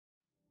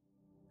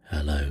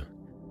hello.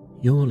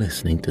 You're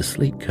listening to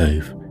Sleep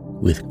Cove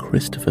with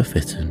Christopher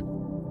Fitton,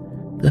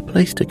 the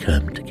place to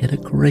come to get a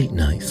great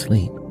night's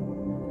sleep.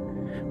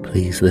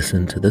 Please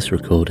listen to this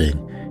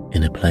recording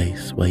in a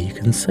place where you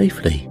can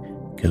safely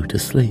go to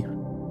sleep.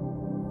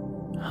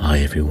 Hi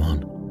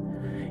everyone.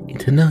 In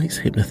tonight's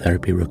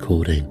hypnotherapy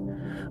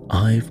recording,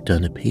 I've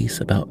done a piece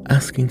about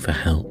asking for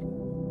help.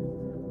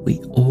 We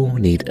all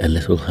need a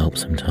little help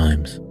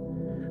sometimes,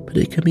 but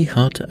it can be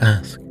hard to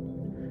ask,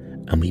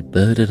 and we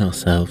burden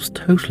ourselves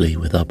totally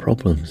with our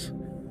problems.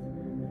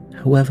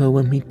 However,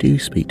 when we do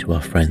speak to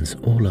our friends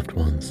or loved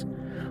ones,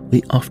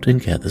 we often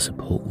get the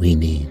support we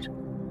need.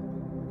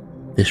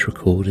 This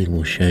recording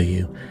will show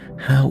you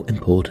how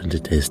important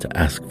it is to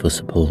ask for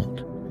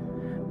support,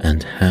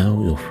 and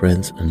how your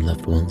friends and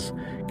loved ones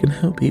can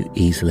help you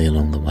easily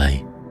along the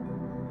way.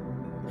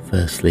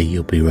 Firstly,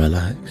 you'll be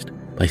relaxed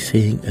by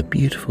seeing a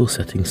beautiful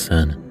setting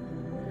sun,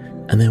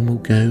 and then we'll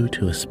go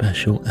to a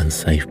special and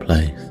safe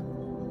place.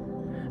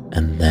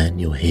 And then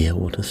you'll hear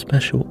what a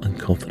special and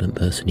confident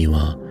person you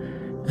are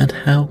and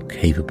how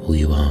capable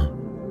you are.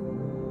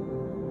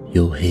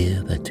 You'll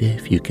hear that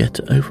if you get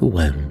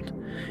overwhelmed,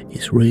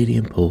 it's really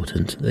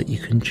important that you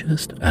can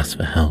just ask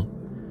for help,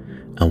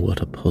 and what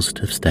a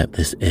positive step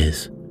this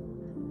is.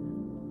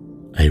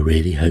 I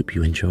really hope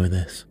you enjoy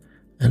this,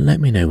 and let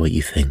me know what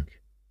you think.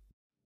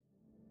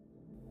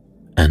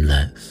 And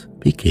let's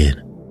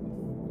begin.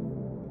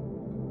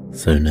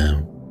 So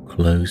now,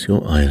 close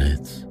your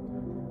eyelids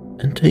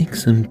and take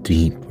some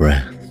deep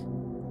breaths.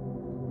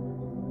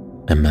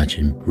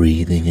 Imagine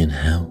breathing in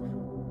health,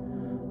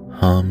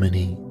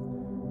 harmony,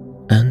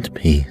 and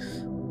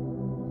peace,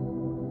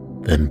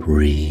 then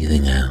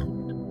breathing out.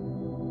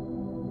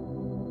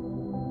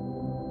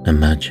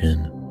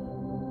 Imagine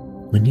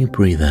when you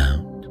breathe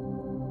out,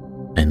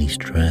 any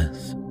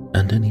stress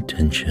and any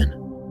tension,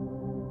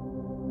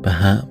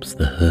 perhaps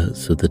the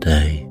hurts of the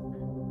day,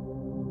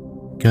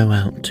 go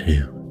out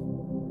too.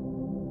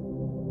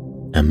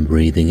 And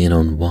breathing in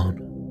on one,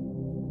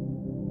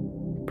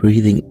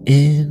 breathing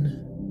in,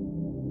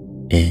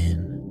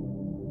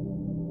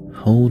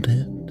 hold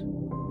it,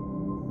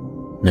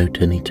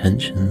 note any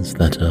tensions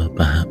that are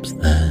perhaps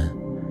there,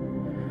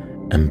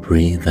 and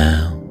breathe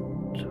out,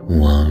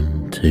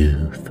 1,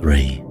 2,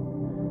 3,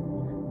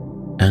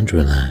 and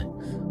relax.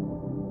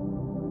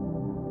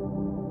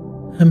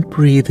 And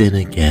breathe in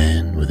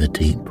again with a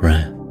deep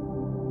breath,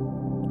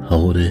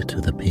 hold it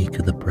to the peak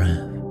of the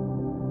breath,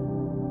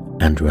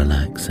 and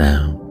relax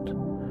out,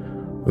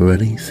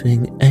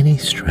 releasing any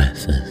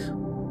stresses.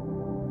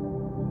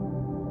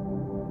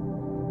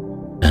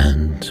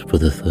 And for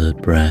the third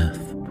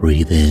breath,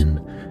 breathe in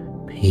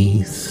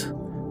peace,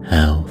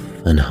 health,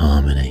 and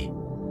harmony,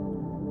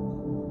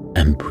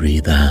 and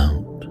breathe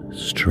out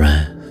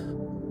stress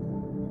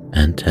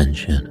and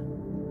tension.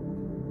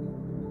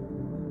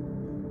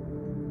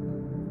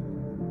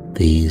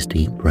 These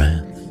deep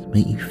breaths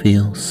make you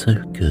feel so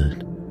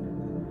good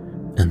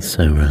and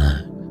so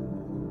relaxed.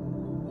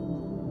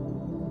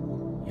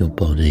 Your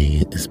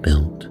body is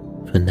built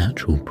for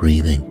natural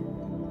breathing,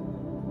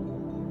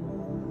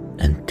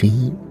 and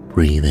deep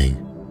breathing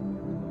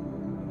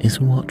is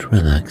what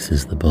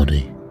relaxes the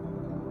body.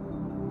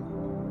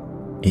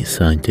 It's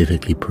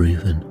scientifically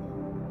proven,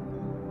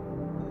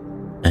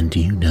 and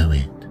you know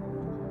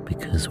it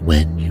because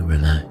when you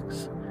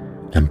relax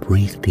and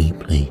breathe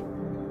deeply,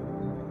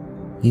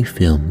 you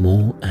feel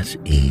more at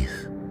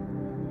ease,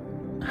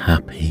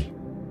 happy,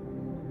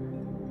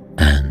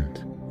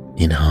 and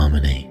in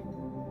harmony.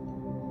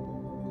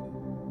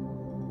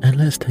 And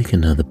let's take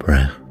another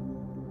breath,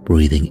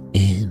 breathing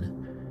in,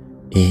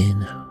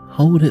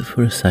 hold it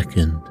for a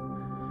second,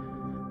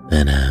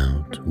 then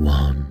out,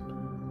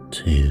 1,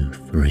 2,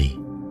 3,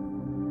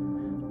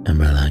 and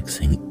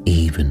relaxing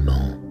even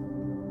more.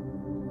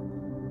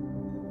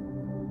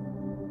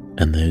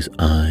 And those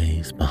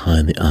eyes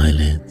behind the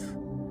eyelids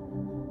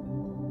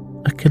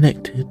are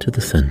connected to the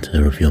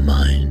center of your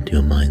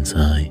mind's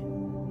eye.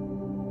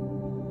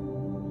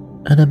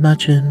 And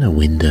imagine a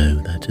window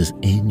that is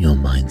in your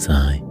mind's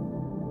eye,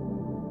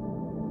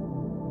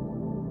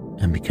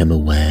 and become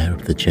aware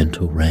of the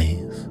gentle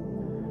rays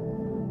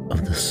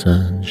of the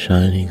sun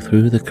shining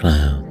through the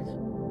clouds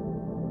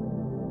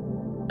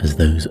as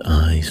those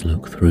eyes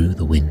look through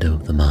the window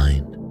of the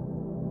mind.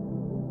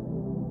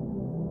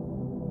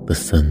 The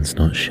sun's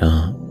not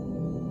sharp,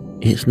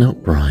 it's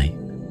not bright.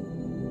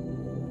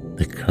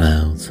 The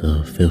clouds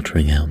are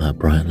filtering out that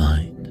bright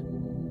light,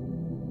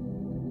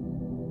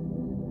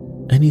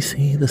 and you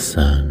see the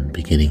sun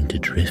beginning to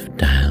drift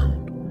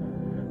down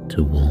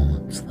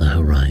towards the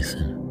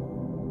horizon.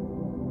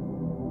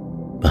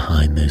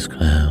 Behind those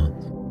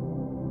clouds,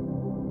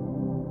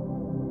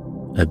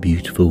 a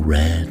beautiful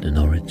red and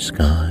orange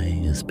sky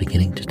is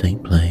beginning to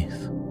take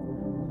place,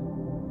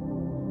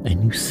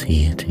 and you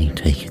see it and you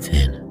take it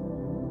in.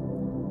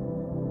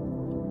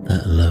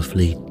 That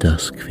lovely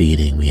dusk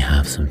feeling we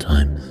have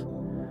sometimes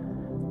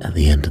at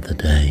the end of the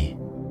day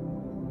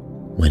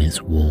when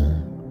it's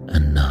warm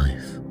and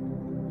nice,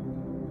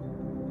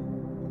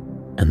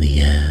 and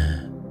the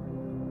air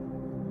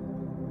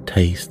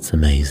tastes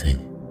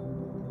amazing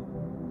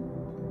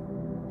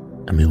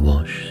and we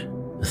watch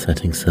the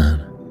setting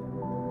sun.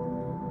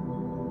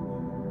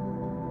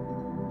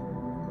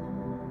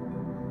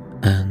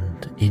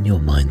 And in your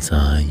mind's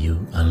eye,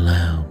 you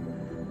allow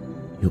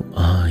your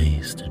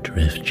eyes to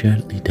drift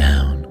gently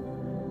down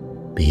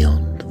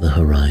beyond the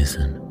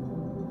horizon,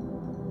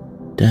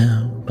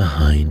 down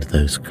behind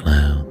those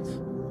clouds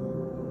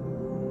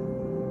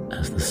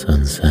as the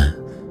sun sets.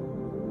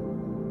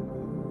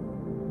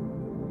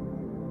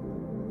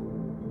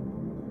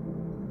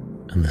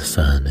 And the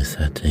sun is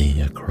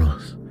setting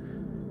across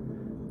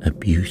a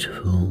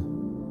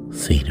beautiful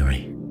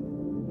scenery,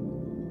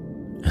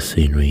 a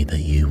scenery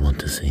that you want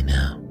to see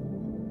now.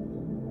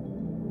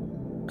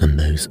 And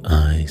those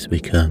eyes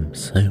become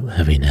so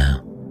heavy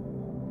now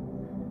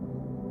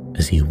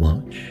as you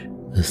watch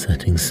the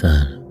setting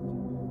sun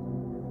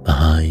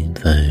behind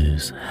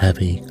those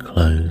heavy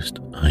closed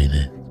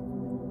eyelids.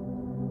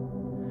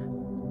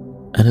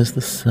 And as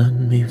the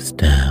sun moves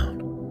down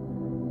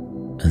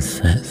and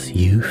sets,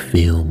 you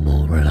feel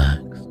more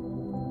relaxed.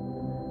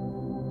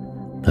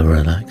 The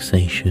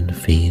relaxation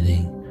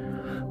feeling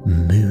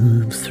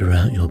moves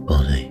throughout your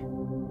body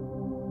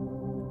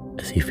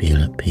as you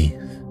feel at peace.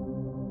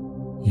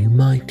 You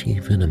might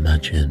even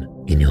imagine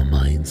in your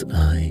mind's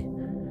eye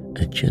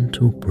a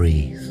gentle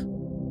breeze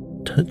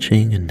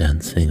touching and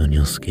dancing on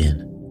your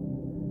skin.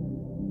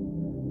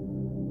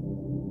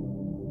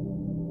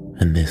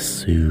 And this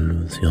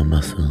soothes your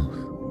muscles,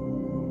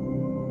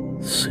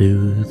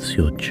 soothes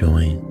your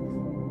joints,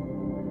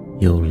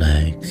 your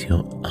legs,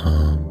 your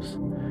arms,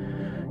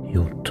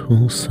 your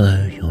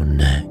torso, your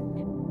neck,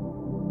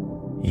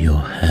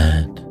 your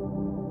head,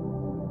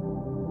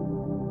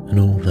 and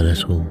all the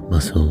little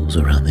muscles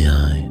around the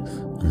eyes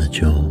and the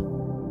jaw,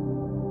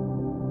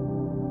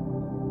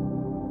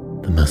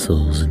 the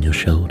muscles in your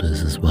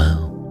shoulders as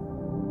well.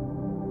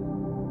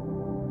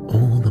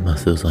 All the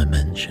muscles I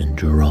mentioned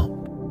drop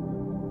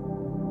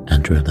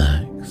and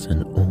relax,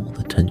 and all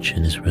the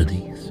tension is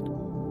released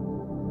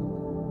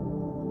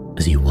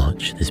as you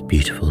watch this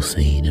beautiful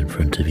scene in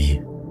front of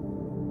you.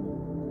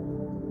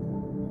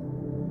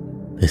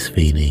 This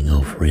feeling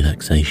of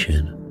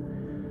relaxation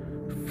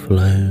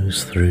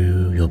flows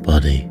through your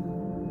body,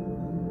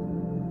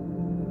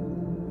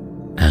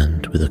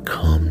 and with the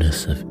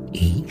calmness of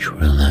each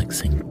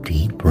relaxing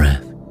deep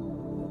breath,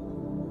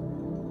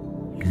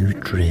 you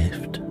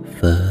drift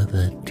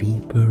further,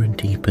 deeper and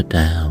deeper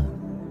down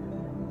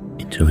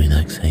into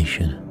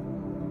relaxation.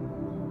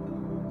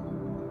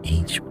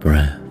 Each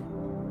breath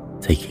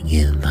taking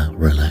in that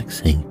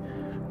relaxing,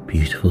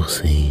 beautiful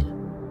scene,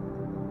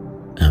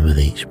 and with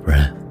each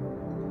breath,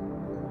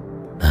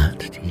 that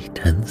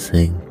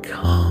detensing,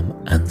 calm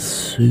and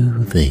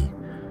soothing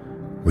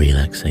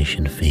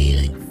relaxation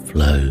feeling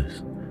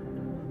flows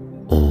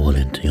all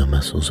into your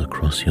muscles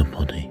across your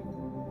body.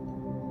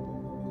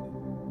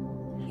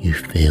 You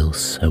feel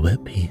so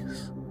at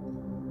peace,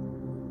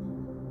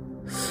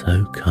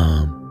 so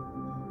calm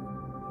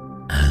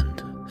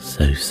and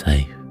so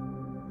safe.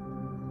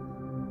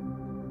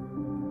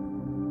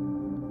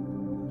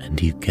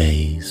 And you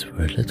gaze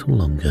for a little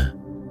longer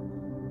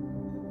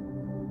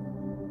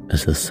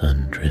as the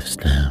sun drifts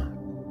down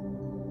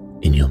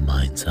in your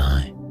mind's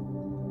eye.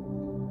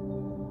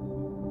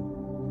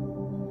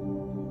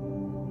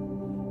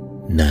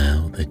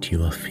 Now that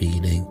you are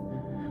feeling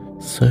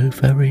so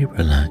very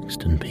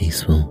relaxed and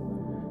peaceful,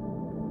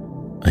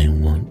 I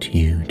want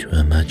you to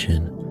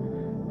imagine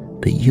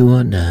that you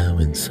are now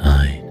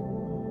inside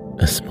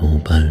a small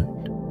boat.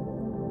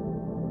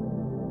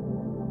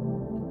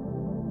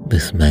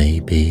 This may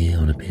be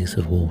on a piece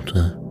of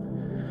water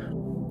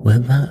where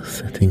that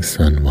setting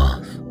sun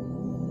was.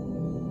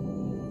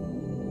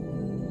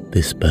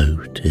 This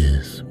boat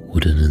is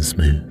wooden and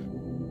smooth.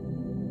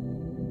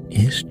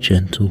 Its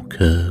gentle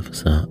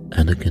curves are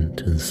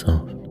elegant and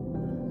soft,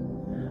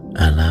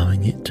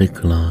 allowing it to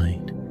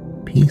glide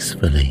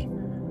peacefully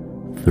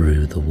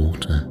through the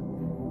water.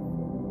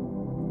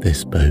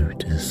 This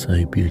boat is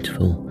so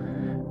beautiful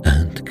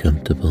and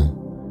comfortable.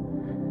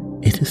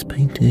 It is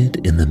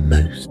painted in the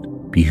most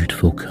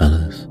beautiful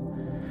colours,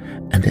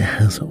 and it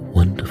has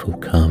wonderful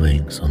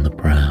carvings on the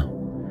prow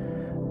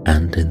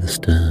and in the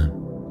stern.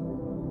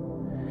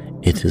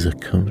 It is a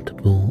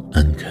comfortable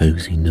and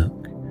cosy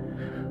nook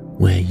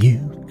where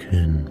you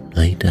can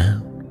lay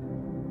down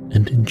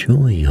and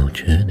enjoy your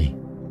journey.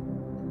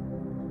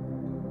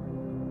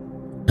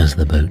 As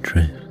the boat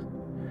drifts,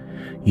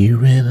 you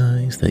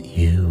realise that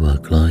you are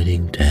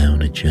gliding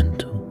down a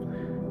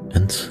gentle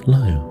and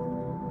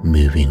slow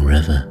moving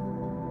river.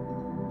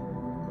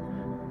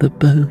 The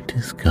boat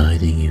is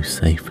guiding you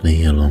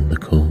safely along the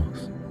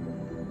course,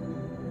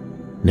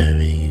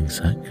 knowing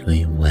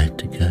exactly where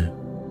to go,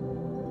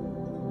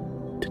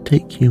 to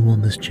take you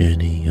on this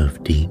journey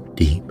of deep,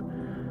 deep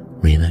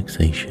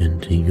relaxation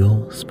to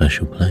your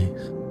special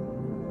place.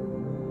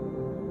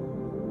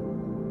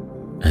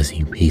 As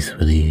you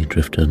peacefully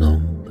drift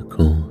along the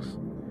course,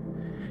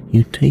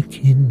 you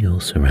take in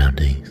your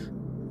surroundings.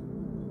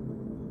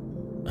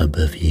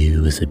 Above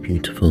you is a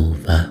beautiful,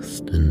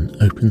 vast and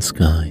open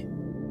sky.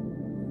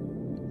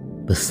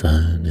 The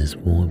sun is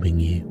warming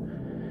you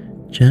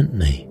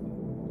gently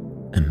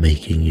and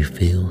making you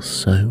feel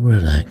so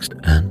relaxed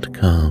and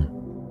calm.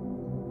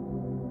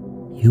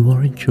 You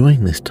are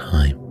enjoying this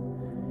time,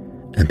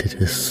 and it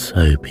is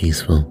so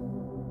peaceful.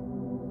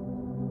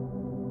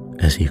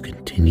 As you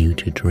continue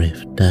to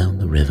drift down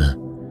the river,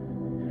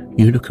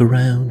 you look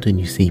around and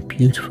you see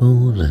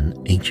beautiful and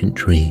ancient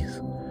trees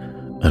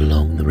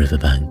along the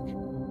riverbank.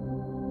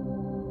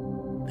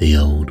 The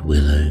old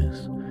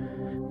willows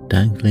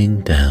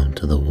dangling down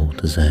to the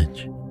water's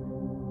edge,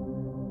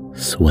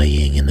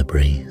 swaying in the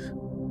breeze.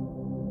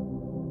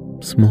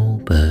 Small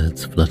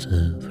birds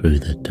flutter through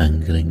the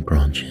dangling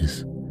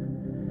branches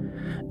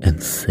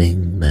and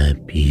sing their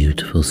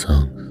beautiful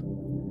songs,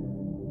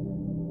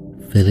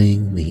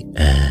 filling the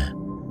air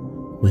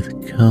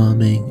with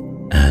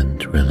calming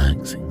and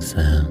relaxing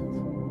sounds.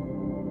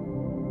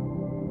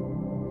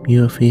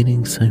 You are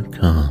feeling so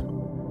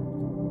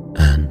calm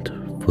and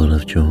full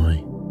of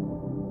joy.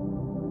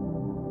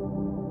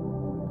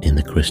 In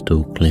the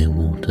crystal clear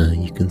water,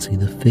 you can see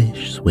the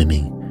fish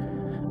swimming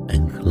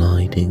and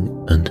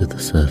gliding under the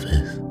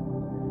surface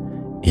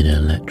in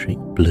electric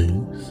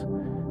blues,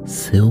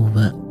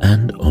 silver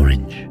and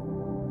orange.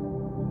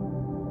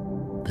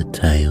 The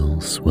tail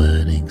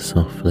swirling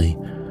softly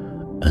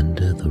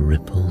under the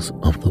ripples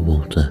of the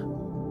water.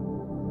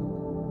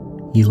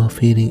 You are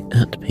feeling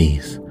at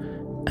peace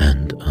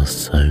and are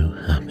so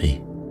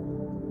happy.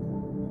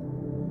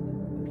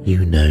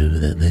 You know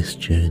that this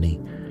journey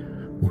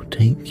will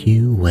take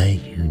you where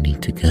you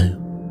need to go,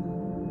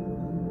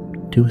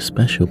 to a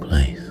special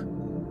place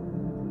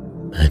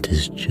that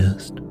is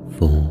just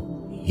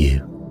for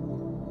you.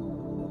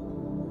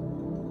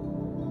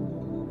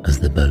 As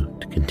the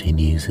boat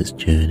continues its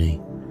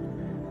journey,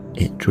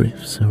 it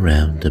drifts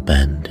around a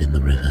bend in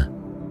the river,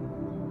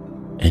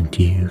 and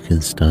you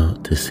can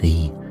start to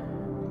see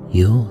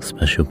your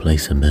special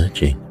place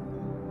emerging.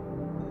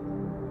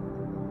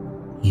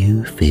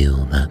 You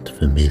feel that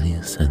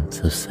familiar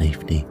sense of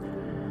safety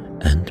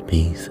and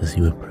peace as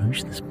you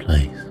approach this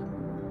place,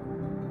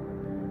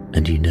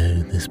 and you know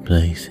this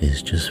place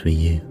is just for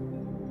you.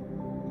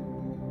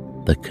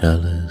 The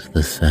colours,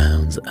 the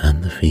sounds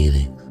and the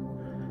feelings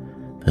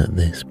that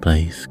this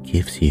place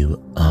gives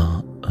you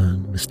are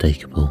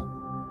unmistakable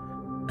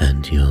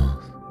and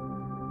yours.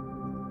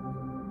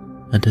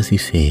 And as you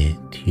see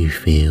it, you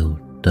feel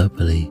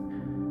doubly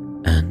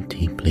and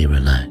deeply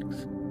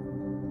relaxed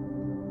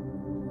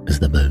as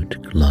the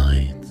boat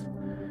glides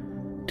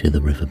to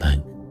the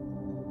riverbank.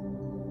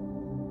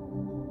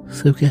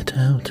 So get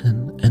out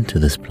and enter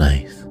this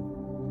place.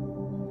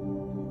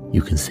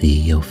 You can see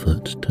your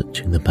foot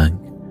touching the bank,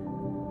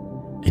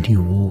 and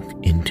you walk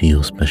into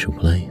your special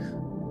place.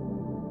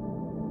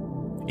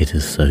 It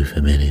is so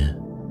familiar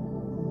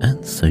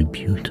and so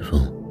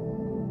beautiful.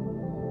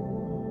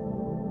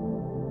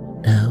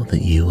 Now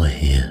that you are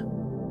here,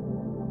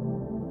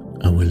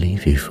 I will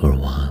leave you for a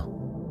while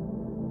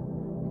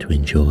to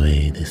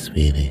enjoy this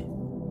feeling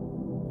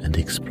and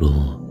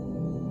explore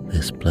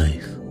this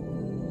place.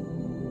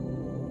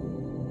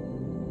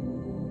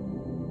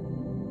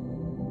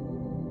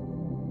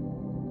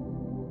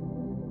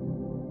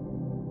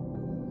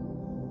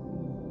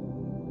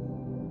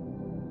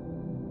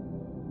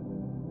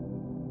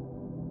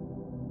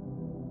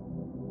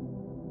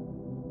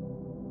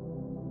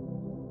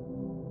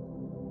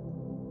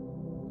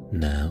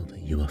 Now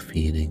that you are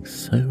feeling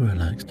so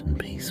relaxed and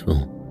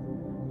peaceful,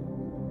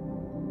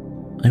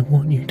 I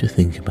want you to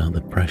think about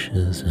the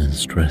pressures and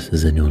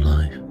stresses in your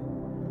life,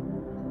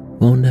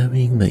 while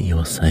knowing that you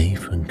are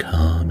safe and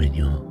calm in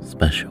your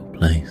special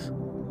place.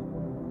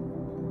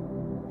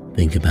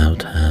 Think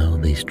about how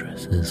these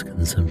stresses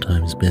can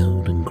sometimes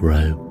build and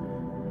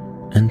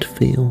grow and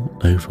feel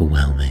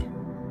overwhelming,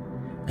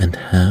 and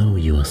how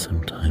you are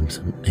sometimes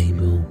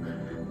unable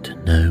to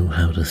know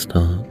how to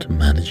start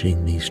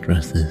managing these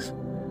stresses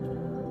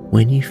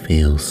when you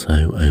feel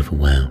so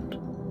overwhelmed.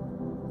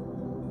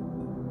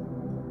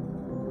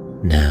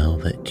 Now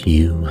that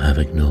you have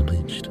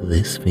acknowledged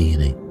this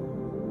feeling,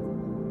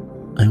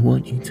 I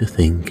want you to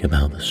think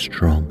about the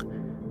strong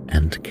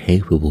and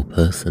capable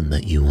person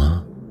that you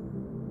are.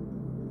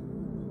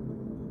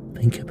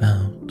 Think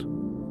about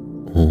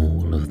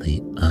all of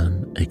the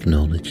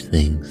unacknowledged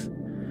things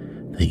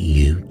that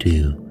you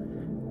do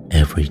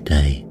every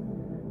day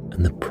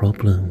and the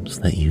problems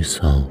that you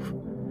solve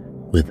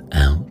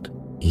without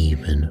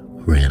even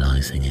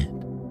realizing it.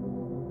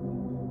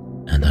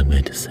 And I'm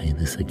going to say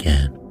this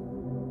again.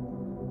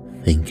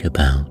 Think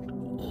about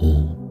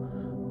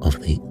all of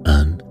the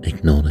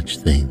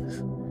unacknowledged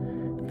things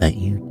that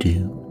you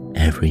do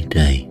every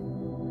day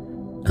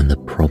and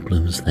the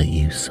problems that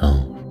you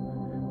solve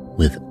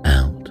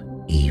without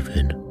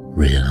even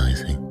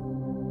realizing.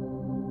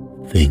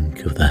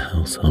 Think of the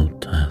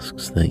household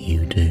tasks that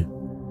you do,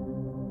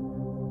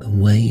 the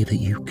way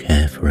that you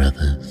care for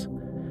others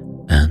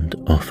and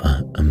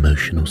offer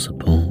emotional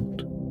support,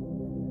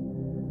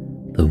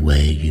 the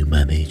way you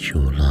manage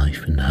your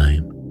life and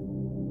home,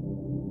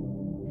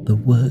 the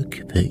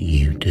work that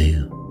you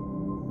do.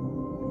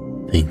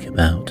 Think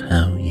about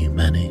how you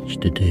manage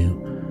to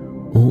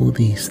do all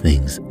these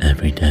things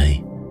every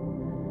day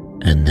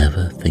and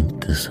never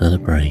think to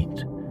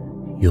celebrate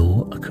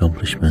your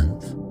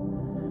accomplishments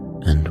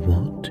and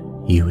what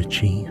you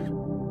achieve.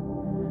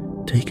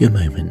 Take a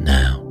moment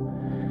now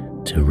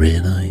to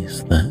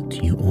realize that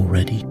you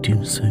already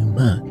do so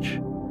much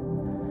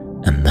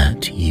and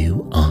that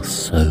you are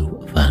so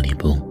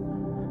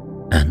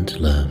valuable and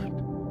loved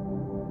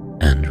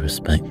and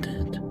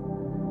respected,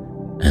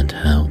 and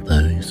how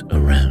those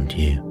around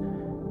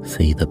you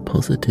see the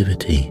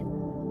positivity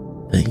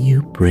that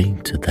you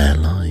bring to their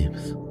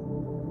lives.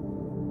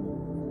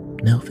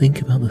 Now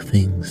think about the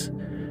things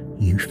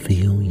you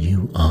feel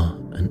you are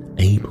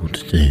unable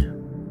to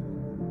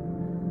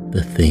do,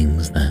 the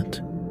things that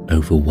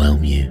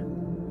overwhelm you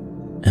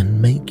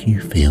and make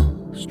you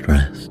feel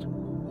stressed,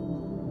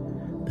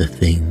 the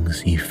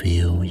things you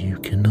feel you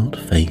cannot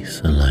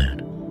face alone.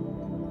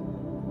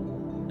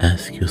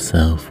 Ask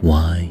yourself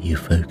why you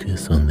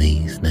focus on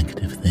these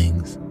negative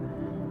things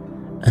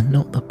and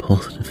not the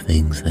positive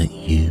things that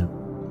you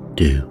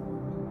do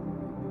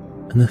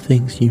and the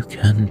things you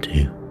can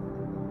do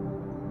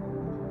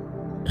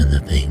and the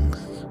things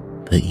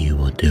that you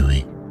are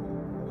doing.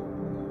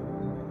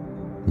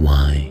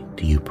 Why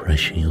do you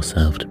pressure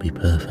yourself to be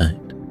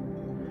perfect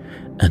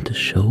and to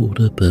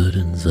shoulder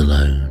burdens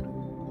alone,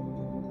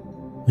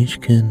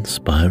 which can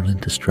spiral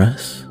into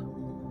stress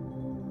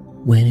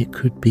when it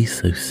could be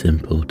so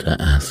simple to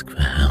ask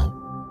for help?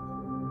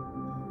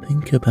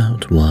 Think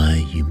about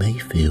why you may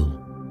feel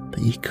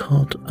that you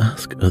can't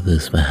ask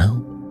others for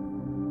help.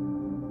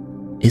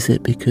 Is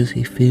it because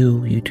you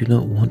feel you do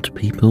not want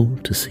people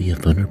to see a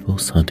vulnerable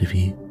side of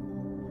you?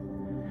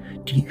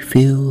 Do you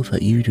feel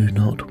that you do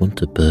not want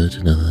to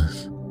burden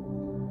others?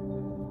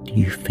 Do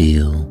you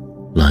feel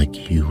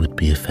like you would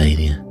be a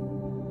failure?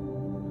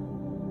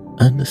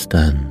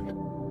 Understand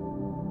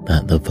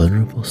that the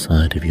vulnerable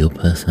side of your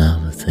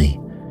personality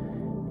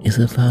is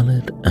a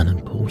valid and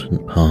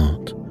important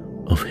part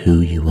of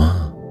who you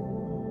are.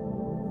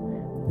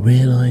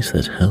 Realize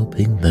that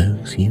helping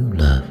those you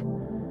love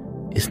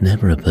is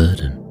never a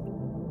burden,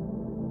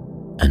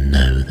 and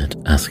know that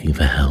asking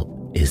for help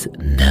is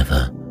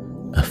never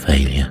a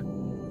failure.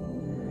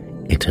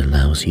 It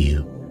allows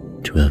you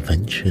to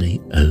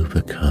eventually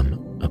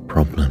overcome a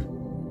problem,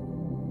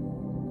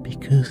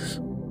 because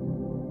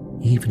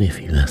even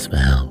if you ask for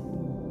help,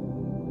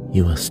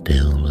 you are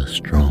still a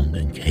strong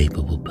and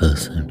capable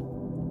person.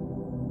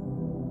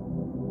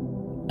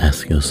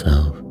 Ask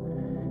yourself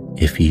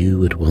if you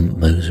would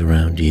want those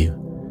around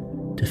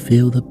you to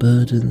feel the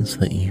burdens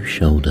that you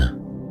shoulder,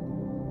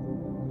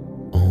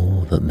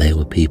 or that they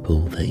were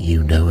people that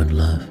you know and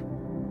love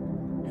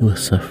who are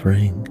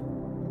suffering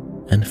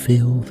and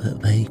feel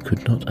that they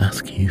could not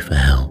ask you for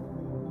help.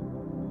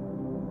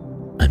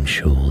 I'm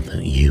sure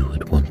that you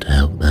would want to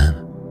help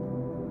them.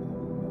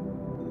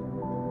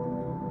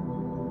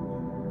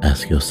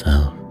 Ask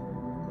yourself,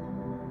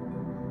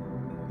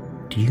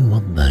 do you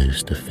want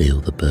those to feel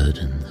the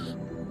burdens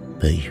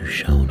that you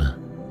shoulder?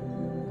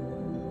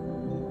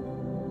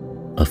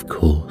 Of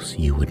course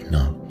you would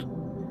not.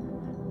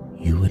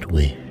 You would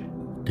wish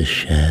to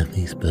share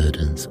these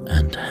burdens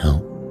and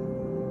help.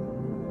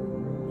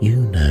 You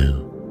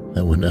know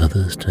that when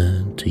others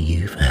turn to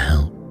you for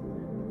help,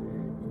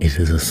 it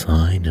is a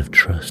sign of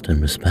trust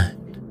and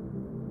respect.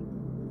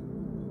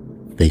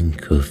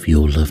 Think of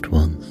your loved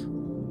ones.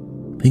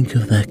 Think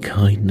of their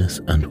kindness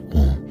and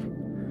warmth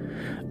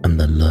and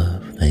the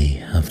love they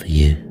have for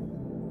you.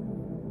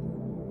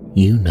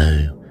 You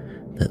know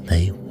that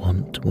they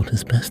want what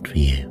is best for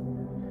you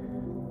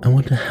and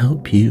want to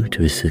help you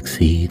to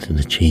succeed and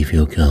achieve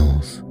your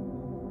goals.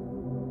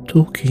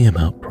 Talking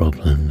about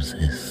problems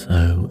is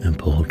so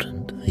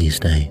important these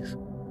days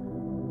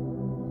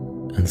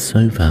and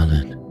so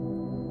valid,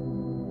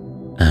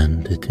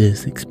 and it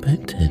is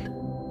expected.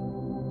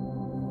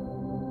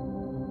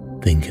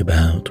 Think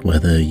about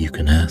whether you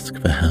can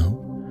ask for help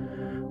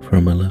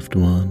from a loved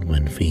one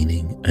when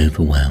feeling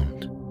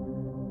overwhelmed.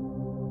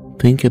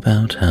 Think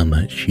about how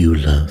much you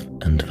love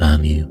and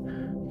value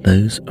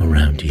those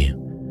around you,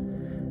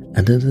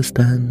 and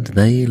understand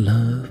they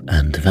love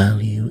and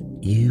value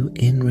you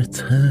in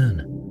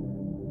return.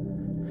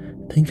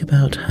 Think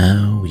about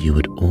how you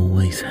would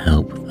always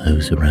help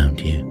those around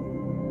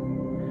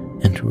you,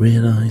 and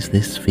realize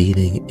this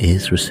feeling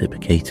is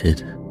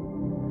reciprocated,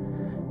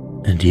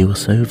 and you are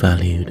so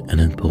valued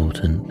and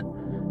important,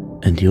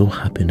 and your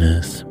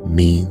happiness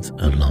means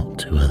a lot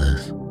to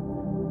others.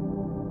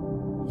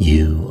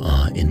 You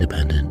are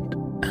independent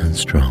and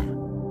strong,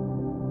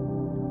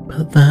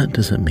 but that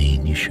doesn't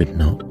mean you should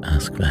not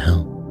ask for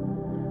help,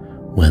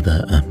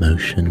 whether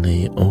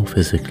emotionally or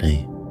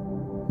physically,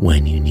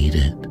 when you need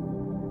it.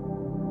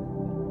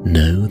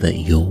 Know that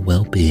your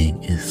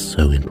well-being is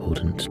so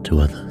important to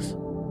others,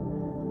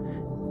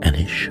 and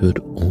it should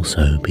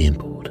also be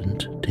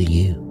important to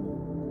you.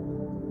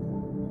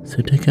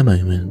 So take a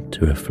moment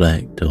to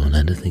reflect on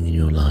anything in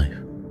your life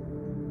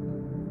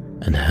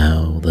and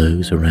how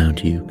those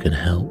around you can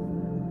help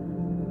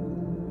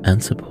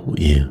and support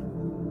you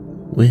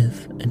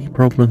with any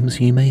problems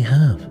you may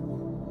have.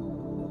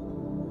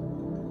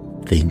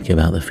 Think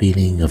about the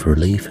feeling of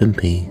relief and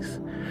peace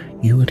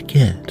you would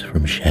get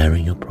from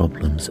sharing your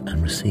problems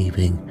and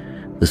receiving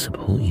the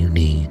support you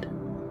need.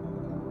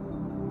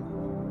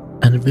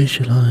 And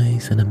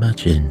visualize and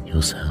imagine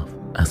yourself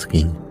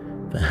asking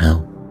for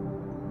help,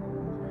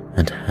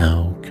 and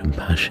how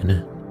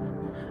compassionate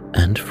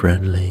and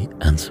friendly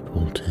and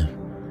supportive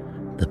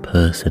the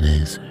person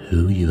is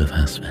who you have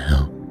asked for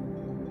help.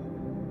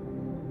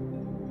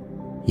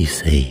 You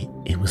see,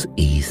 it was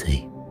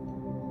easy.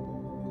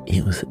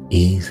 It was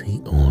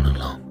easy all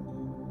along.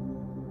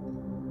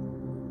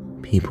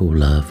 People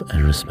love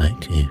and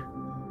respect you,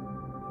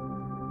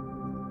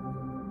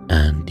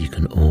 and you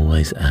can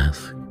always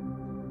ask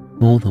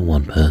more than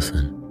one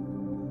person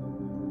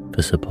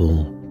for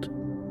support,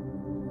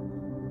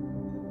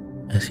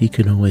 as you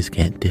can always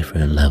get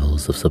different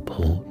levels of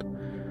support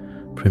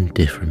from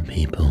different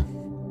people.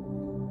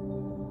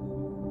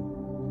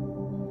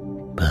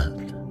 But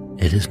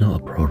it is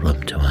not a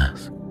problem to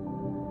ask,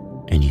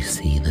 and you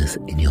see this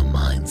in your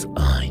mind's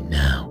eye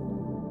now.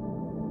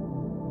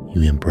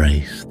 You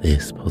embrace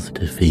this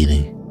positive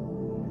feeling,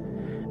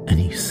 and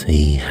you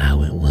see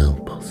how it will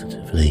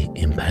positively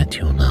impact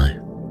your life.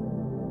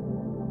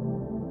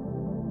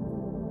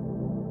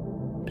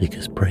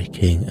 Because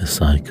breaking a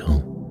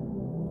cycle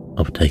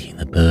of taking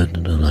the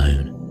burden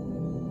alone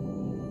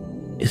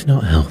is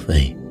not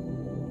healthy,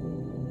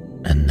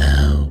 and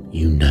now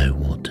you know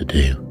what to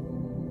do.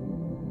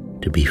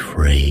 To be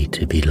free,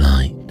 to be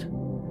light,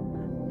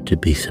 to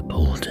be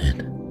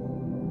supported.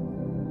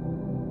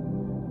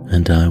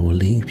 And I will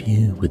leave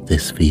you with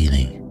this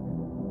feeling,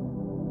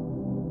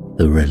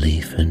 the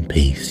relief and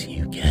peace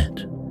you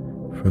get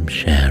from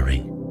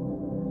sharing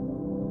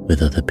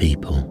with other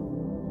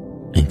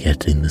people and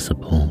getting the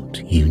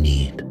support you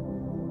need.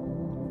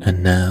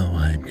 And now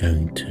I'm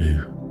going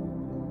to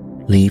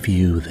leave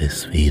you with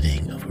this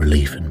feeling of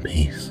relief and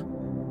peace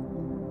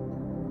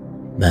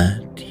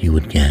that you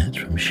would get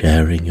from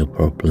sharing your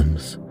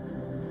problems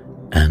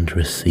and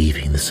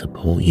receiving the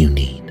support you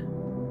need.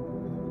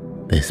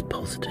 This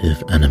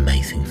positive and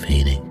amazing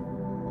feeling.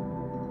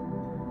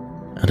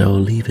 And I will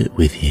leave it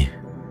with you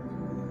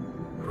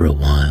for a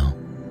while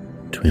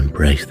to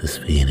embrace this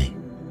feeling,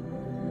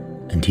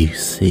 and you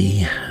see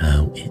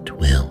how it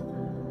will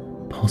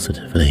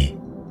positively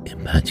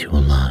impact your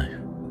life,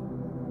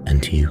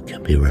 and you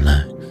can be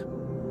relaxed,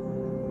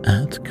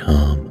 at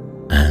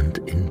calm and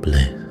in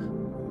bliss.